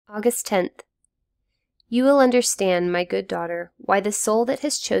August 10th. You will understand, my good daughter, why the soul that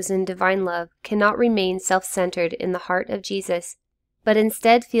has chosen divine love cannot remain self-centered in the heart of Jesus, but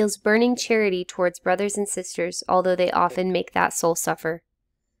instead feels burning charity towards brothers and sisters, although they often make that soul suffer.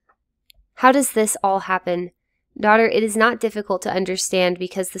 How does this all happen? Daughter, it is not difficult to understand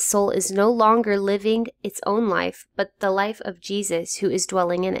because the soul is no longer living its own life, but the life of Jesus who is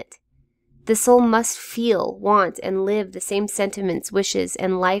dwelling in it. The soul must feel, want, and live the same sentiments, wishes,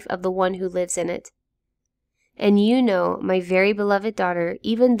 and life of the one who lives in it. And you know, my very beloved daughter,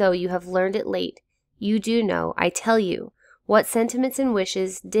 even though you have learned it late, you do know, I tell you, what sentiments and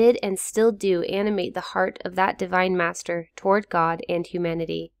wishes did and still do animate the heart of that divine master toward God and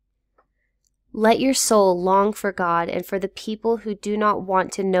humanity. Let your soul long for God and for the people who do not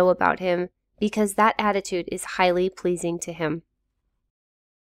want to know about Him, because that attitude is highly pleasing to Him.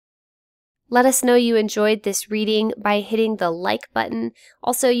 Let us know you enjoyed this reading by hitting the like button.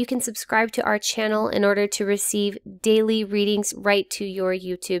 Also, you can subscribe to our channel in order to receive daily readings right to your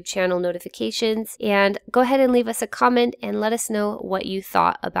YouTube channel notifications. And go ahead and leave us a comment and let us know what you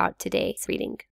thought about today's reading.